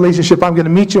have that relationship, I'm going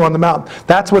to meet you on the mountain.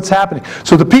 That's what's happening.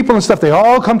 So the people and stuff, they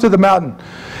all come to the mountain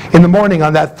in the morning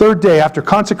on that third day after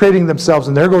consecrating themselves.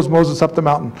 And there goes Moses up the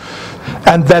mountain.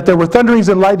 And that there were thunderings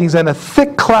and lightnings and a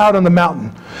thick cloud on the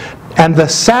mountain. And the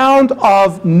sound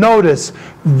of, notice,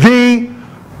 the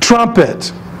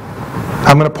trumpet.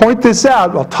 I'm going to point this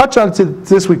out. I'll touch on it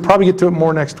this week. Probably get to it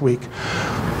more next week.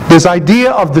 This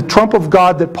idea of the trump of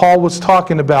God that Paul was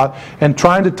talking about and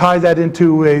trying to tie that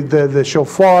into the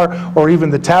shofar or even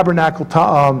the tabernacle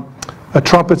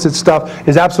trumpets and stuff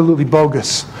is absolutely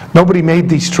bogus. Nobody made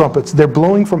these trumpets. They're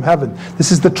blowing from heaven.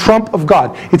 This is the trump of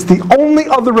God. It's the only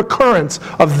other occurrence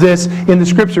of this in the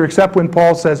Scripture except when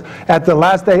Paul says at the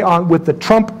last day on with the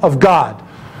trump of God.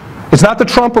 It's not the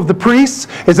trump of the priests.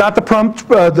 It's not the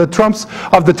trumps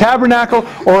of the tabernacle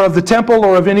or of the temple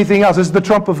or of anything else. It's the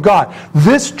trump of God.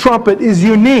 This trumpet is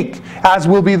unique, as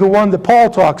will be the one that Paul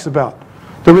talks about.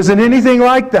 There isn't anything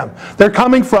like them. They're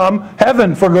coming from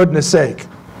heaven, for goodness sake.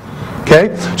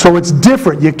 Okay? So it's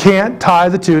different. You can't tie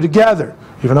the two together,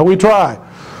 even though we try.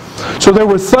 So there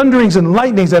were thunderings and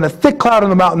lightnings and a thick cloud on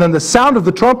the mountain, and the sound of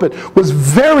the trumpet was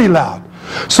very loud,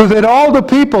 so that all the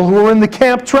people who were in the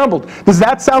camp trembled. Does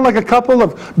that sound like a couple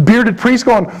of bearded priests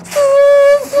going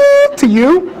to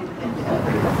you?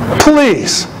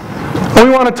 Please. We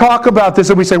want to talk about this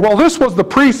and we say, well, this was the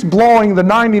priest blowing the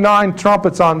 99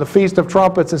 trumpets on the Feast of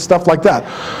Trumpets and stuff like that.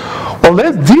 Well,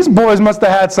 these boys must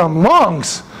have had some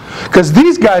lungs, because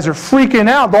these guys are freaking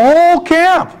out, the whole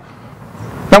camp.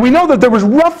 Now we know that there was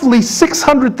roughly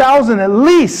 600,000 at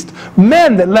least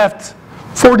men that left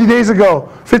 40 days ago,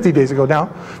 50 days ago now,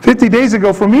 50 days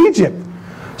ago from Egypt.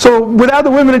 So without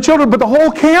the women and children, but the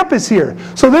whole camp is here.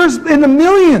 So there's in the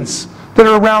millions that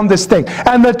are around this thing.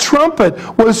 And the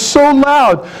trumpet was so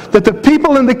loud that the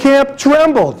people in the camp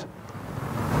trembled.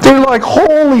 They're like,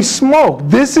 holy smoke,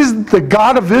 this is the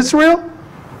God of Israel?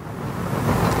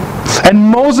 And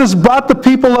Moses brought the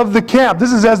people of the camp.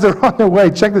 This is as they're on their way.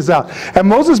 Check this out. And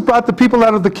Moses brought the people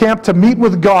out of the camp to meet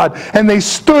with God. And they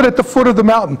stood at the foot of the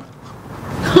mountain.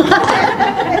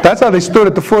 That's how they stood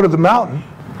at the foot of the mountain.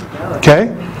 Okay?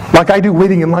 Like I do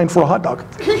waiting in line for a hot dog.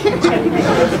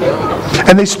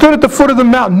 And they stood at the foot of the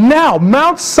mountain. Now,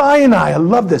 Mount Sinai, I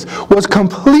love this, was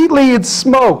completely in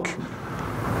smoke.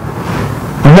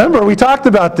 Remember, we talked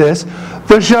about this.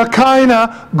 The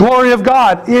Shekinah glory of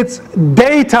God. It's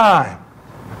daytime.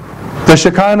 The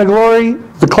Shekinah glory,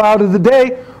 the cloud of the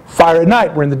day, fire at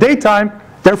night. We're in the daytime,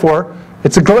 therefore,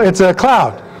 it's a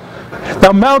cloud.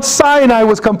 Now, Mount Sinai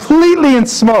was completely in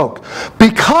smoke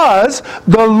because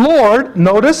the Lord,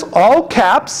 notice, all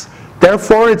caps,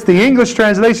 therefore it's the English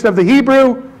translation of the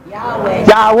Hebrew, Yahweh.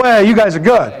 Yahweh, you guys are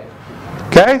good.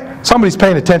 Okay? Somebody's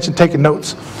paying attention, taking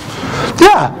notes.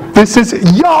 Yeah, this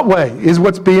is Yahweh is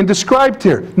what's being described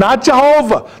here, not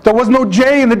Jehovah. There was no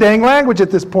J in the dang language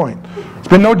at this point. There's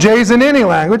been no J's in any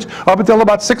language up until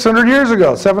about 600 years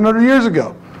ago, 700 years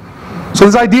ago. So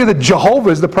this idea that Jehovah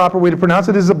is the proper way to pronounce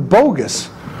it is a bogus.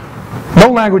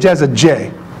 No language has a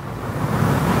J.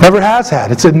 Never has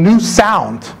had. It's a new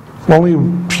sound, only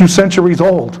a few centuries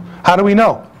old. How do we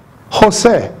know?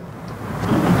 Jose.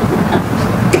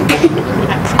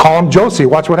 Call him Josie.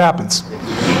 Watch what happens.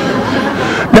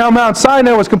 Now Mount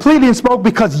Sinai was completely in smoke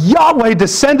because Yahweh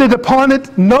descended upon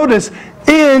it, notice,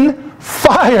 in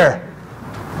fire.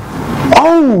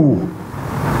 Oh,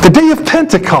 the day of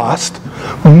Pentecost,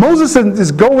 Moses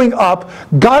is going up,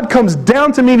 God comes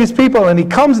down to meet his people, and he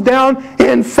comes down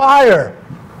in fire.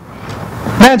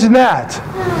 Imagine that.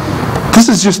 This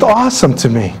is just awesome to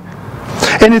me.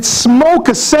 And its smoke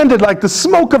ascended like the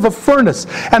smoke of a furnace,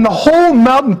 and the whole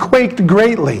mountain quaked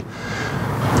greatly.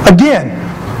 Again,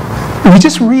 we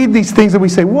just read these things and we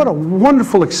say, what a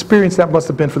wonderful experience that must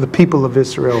have been for the people of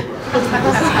Israel.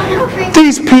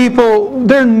 These people,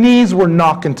 their knees were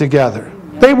knocking together.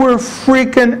 They were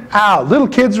freaking out. Little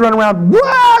kids run around,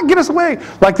 wah, get us away.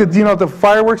 Like the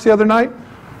fireworks the other night.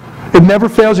 It never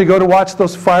fails. You go to watch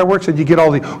those fireworks and you get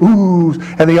all the oohs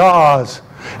and the ahs.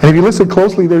 And if you listen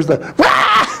closely, there's the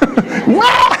wah,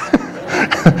 wah.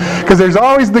 Because there's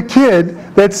always the kid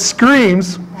that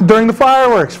screams during the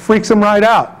fireworks. Freaks him right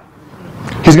out.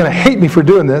 He's going to hate me for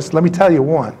doing this. Let me tell you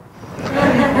one.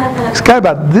 This guy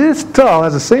about this tall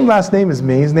has the same last name as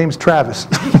me. His name's Travis.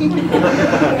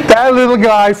 That little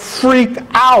guy freaked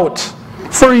out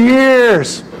for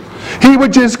years. He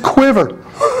would just quiver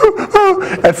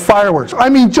at fireworks. I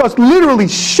mean, just literally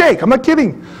shake. I'm not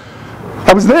kidding.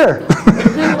 I was there.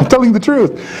 I'm telling the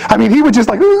truth. I mean, he would just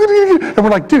like, and we're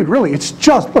like, dude, really, it's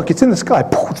just, look, it's in the sky.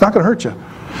 It's not going to hurt you.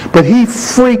 But he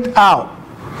freaked out.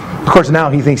 Of course, now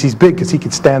he thinks he's big because he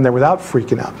can stand there without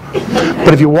freaking out.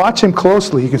 But if you watch him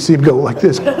closely, you can see him go like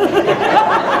this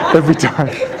every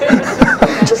time.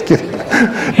 Just kidding.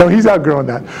 No, he's outgrowing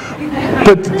that.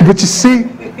 But you see,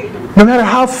 no matter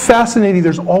how fascinating,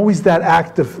 there's always that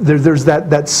act of, there's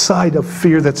that side of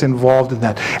fear that's involved in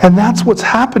that. And that's what's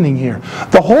happening here.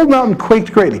 The whole mountain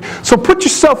quaked greatly. So put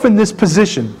yourself in this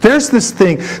position. There's this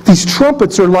thing. These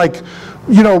trumpets are like,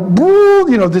 they're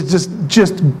just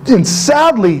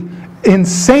insanely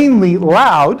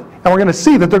loud. And we're going to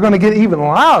see that they're going to get even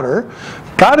louder.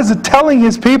 God is telling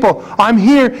his people, I'm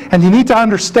here and you need to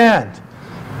understand.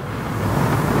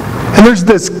 And there's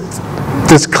this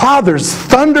cloud, there's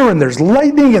thunder and there's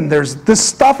lightning and there's this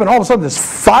stuff, and all of a sudden this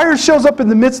fire shows up in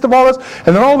the midst of all this,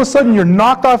 and then all of a sudden you're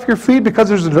knocked off your feet because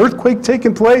there's an earthquake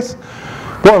taking place.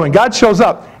 Boy, when God shows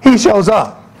up, he shows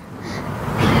up.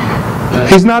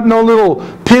 He's not no little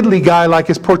piddly guy like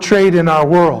is portrayed in our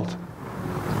world.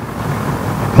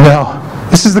 No,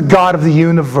 this is the God of the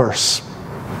universe.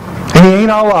 And he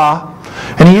ain't Allah,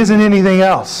 and he isn't anything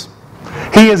else.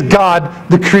 He is God,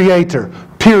 the Creator.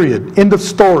 Period. End of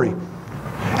story.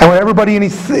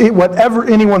 And whatever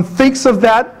anyone thinks of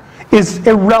that is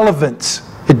irrelevant.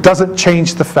 It doesn't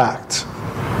change the fact.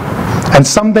 And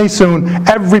someday soon,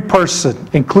 every person,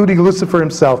 including Lucifer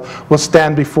himself, will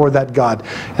stand before that God.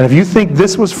 And if you think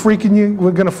this was freaking you,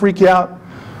 we're going to freak you out,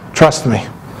 trust me,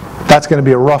 that's going to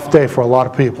be a rough day for a lot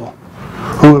of people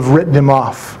who have written him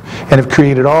off and have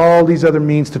created all these other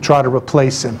means to try to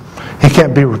replace him. He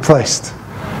can't be replaced.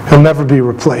 He'll never be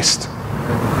replaced.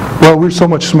 Well, we're so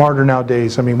much smarter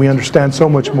nowadays. I mean, we understand so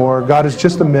much more. God is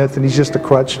just a myth and he's just a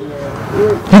crutch.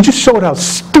 You just showed how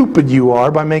stupid you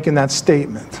are by making that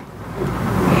statement.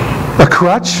 A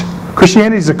crutch?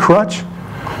 Christianity is a crutch?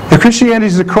 If Christianity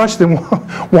is a crutch, then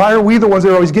why are we the ones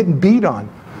that are always getting beat on?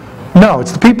 No,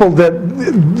 it's the people that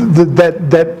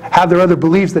have their other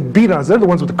beliefs that beat on us. They're the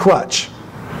ones with the crutch.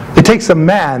 It takes a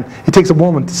man, it takes a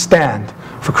woman to stand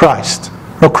for Christ.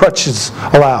 No crutches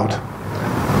allowed.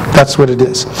 That's what it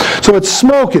is. So it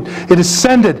smoke, it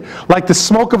ascended like the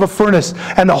smoke of a furnace,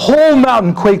 and the whole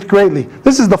mountain quaked greatly.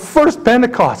 This is the first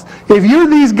Pentecost. If you're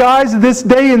these guys this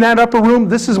day in that upper room,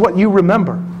 this is what you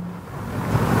remember.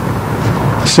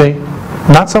 See?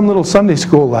 Not some little Sunday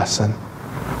school lesson.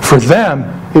 For them,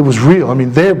 it was real. I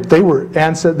mean, they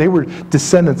were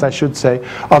descendants, I should say,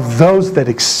 of those that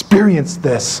experienced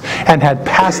this and had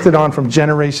passed it on from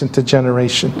generation to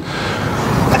generation.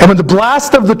 And when the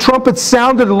blast of the trumpet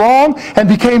sounded long and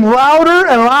became louder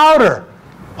and louder,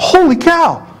 holy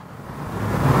cow!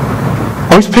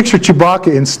 I always picture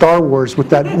Chewbacca in Star Wars with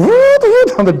that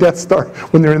on the Death Star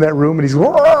when they're in that room and he's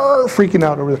freaking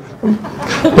out over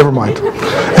there. Never mind.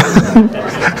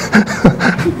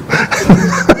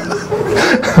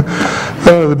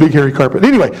 The big hairy carpet.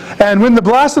 Anyway, and when the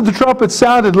blast of the trumpet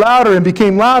sounded louder and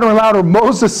became louder and louder,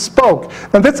 Moses spoke.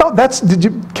 Now did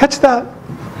you catch that?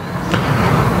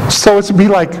 So it's to be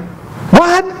like,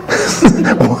 what?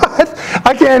 What?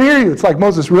 I can't hear you. It's like,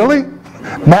 Moses, really?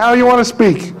 Now you want to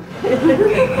speak?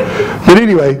 But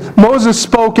anyway, Moses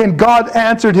spoke and God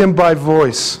answered him by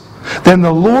voice. Then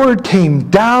the Lord came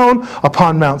down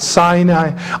upon Mount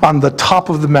Sinai on the top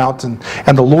of the mountain.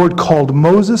 And the Lord called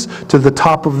Moses to the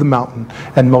top of the mountain.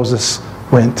 And Moses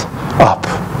went up.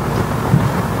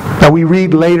 Now we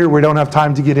read later, we don't have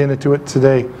time to get into it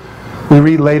today. We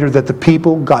read later that the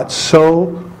people got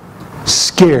so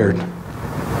scared.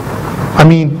 I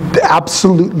mean,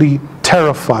 absolutely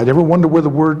terrified. Ever wonder where the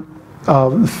word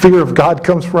fear of God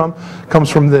comes from? Comes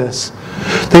from this.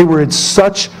 They were in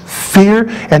such fear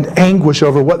and anguish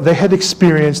over what they had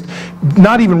experienced,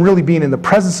 not even really being in the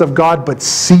presence of God, but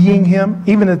seeing Him,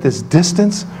 even at this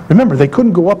distance. Remember, they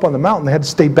couldn't go up on the mountain. They had to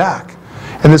stay back.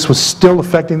 And this was still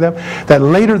affecting them. That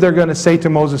later they're going to say to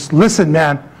Moses, listen,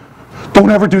 man,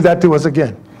 don't ever do that to us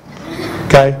again.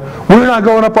 Okay? We're not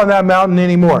going up on that mountain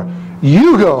anymore.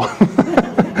 You go.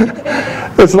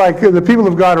 It's like the people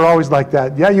of God are always like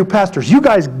that. Yeah, you pastors, you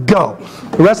guys go.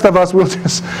 The rest of us will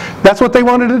just... That's what they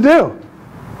wanted to do.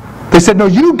 They said, no,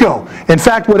 you go. In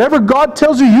fact, whatever God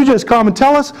tells you, you just come and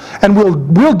tell us, and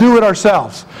we'll do it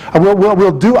ourselves. We'll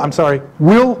do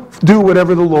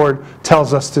whatever the Lord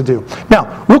tells us to do.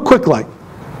 Now, real quick, why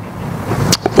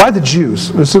the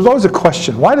Jews? This is always a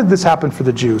question. Why did this happen for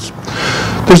the Jews?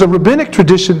 There's a rabbinic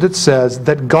tradition that says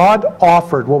that God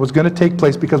offered what was going to take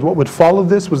place because what would follow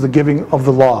this was the giving of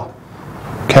the law.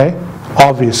 Okay?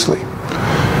 Obviously.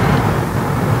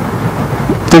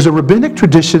 There's a rabbinic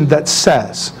tradition that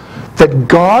says that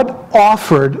God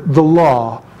offered the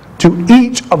law to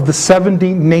each of the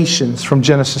 70 nations from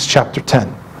Genesis chapter 10.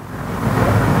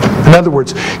 In other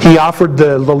words, He offered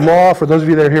the law, for those of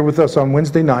you that are here with us on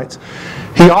Wednesday nights,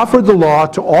 He offered the law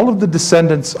to all of the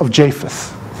descendants of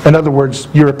Japheth. In other words,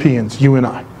 Europeans, you and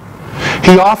I.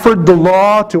 He offered the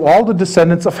law to all the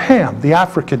descendants of Ham, the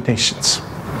African nations.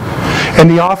 And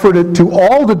He offered it to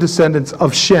all the descendants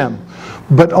of Shem,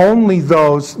 but only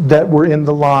those that were in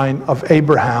the line of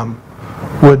Abraham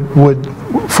would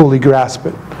fully grasp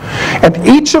it. And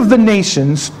each of the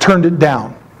nations turned it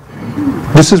down.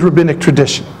 This is rabbinic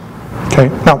tradition. Okay?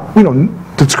 Now,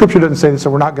 the Scripture doesn't say this,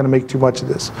 so we're not going to make too much of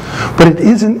this. But it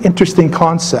is an interesting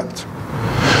concept.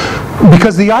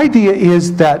 Because the idea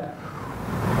is that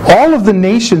all of the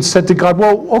nations said to God,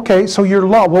 well, okay, so your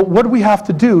law, well, what do we have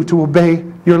to do to obey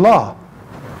your law?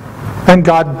 And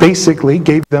God basically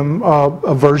gave them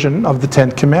a version of the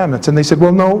Ten Commandments. And they said,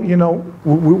 well, no,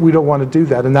 we don't want to do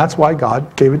that. And that's why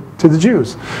God gave it to the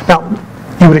Jews. Now,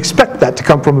 you would expect that to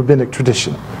come from rabbinic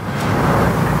tradition.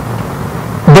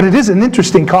 But it is an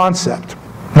interesting concept,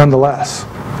 nonetheless.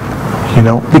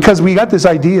 Because we got this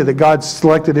idea that God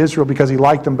selected Israel because He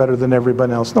liked them better than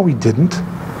everybody else. No, He didn't.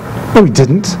 No, He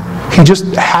didn't. He just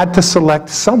had to select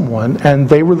someone, and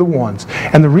they were the ones.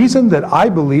 And the reason that I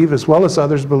believe, as well as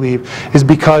others believe, is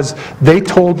because they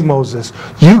told Moses,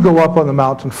 you go up on the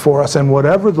mountain for us, and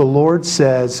whatever the Lord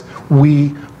says,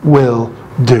 we will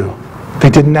do. They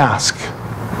didn't ask.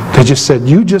 They just said,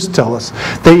 you just tell us.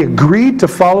 They agreed to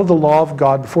follow the law of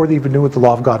God before they even knew what the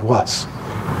law of God was.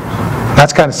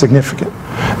 That's kind of significant.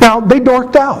 Now, they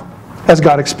dorked out, as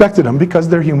God expected them, because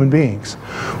they're human beings.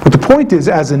 But the point is,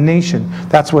 as a nation,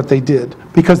 that's what they did,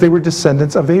 because they were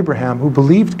descendants of Abraham, who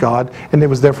believed God, and it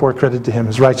was therefore accredited to him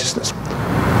as righteousness.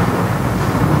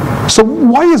 So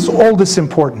why is all this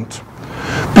important?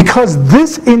 Because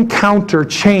this encounter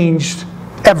changed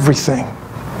everything.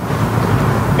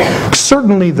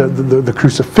 Certainly the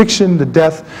crucifixion, the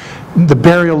death, the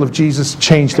burial of Jesus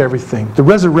changed everything. The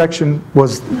resurrection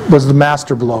was the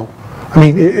master blow. I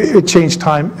mean, it changed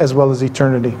time as well as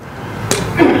eternity.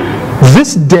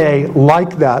 This day,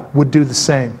 like that, would do the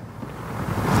same.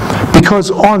 Because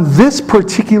on this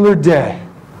particular day,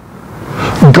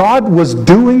 God was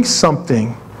doing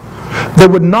something that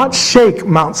would not shake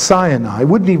Mount Sinai, it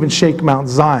wouldn't even shake Mount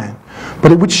Zion,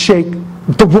 but it would shake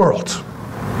the world.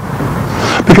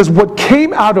 Because what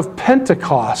came out of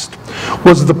Pentecost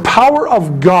was the power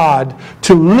of God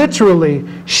to literally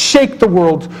shake the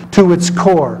world to its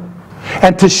core.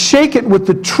 And to shake it with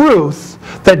the truth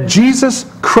that Jesus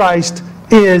Christ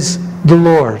is the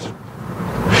Lord.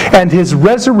 And His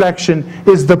resurrection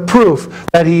is the proof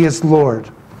that He is Lord.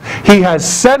 He has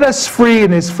set us free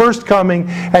in His first coming,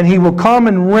 and He will come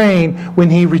and reign when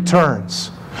He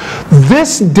returns.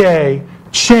 This day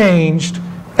changed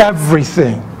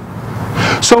everything.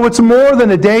 So it's more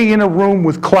than a day in a room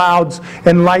with clouds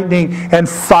and lightning and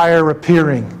fire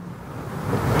appearing.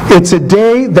 It's a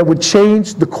day that would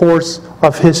change the course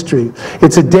of history.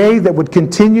 It's a day that would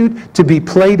continue to be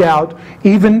played out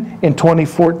even in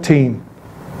 2014.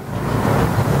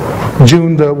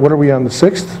 June the, what are we on, the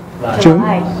 6th? June?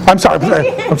 I'm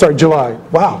sorry, July.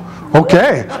 Wow.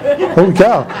 Okay. Holy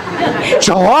cow.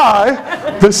 July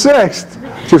the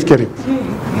 6th. Just kidding.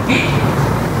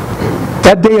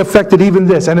 That day affected even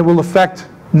this, and it will affect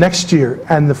next year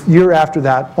and the year after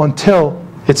that until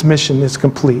its mission is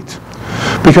complete.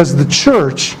 Because the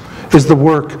church is the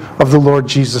work of the Lord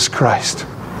Jesus Christ.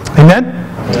 Amen?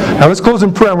 Now let's close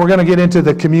in prayer, and we're going to get into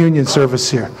the communion service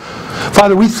here.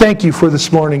 Father, we thank You for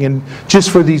this morning and just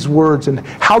for these words and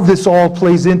how this all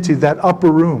plays into that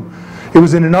upper room. It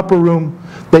was in an upper room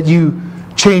that You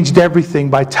changed everything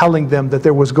by telling them that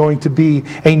there was going to be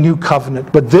a new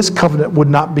covenant. But this covenant would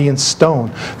not be in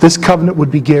stone. This covenant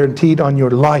would be guaranteed on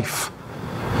your life.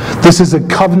 This is a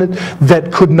covenant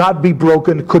that could not be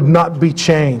broken, could not be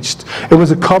changed. It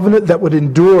was a covenant that would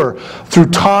endure through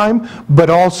time, but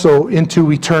also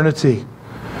into eternity.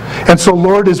 And so,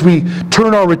 Lord, as we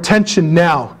turn our attention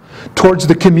now towards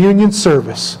the communion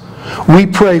service, we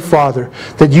pray, Father,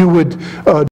 that You would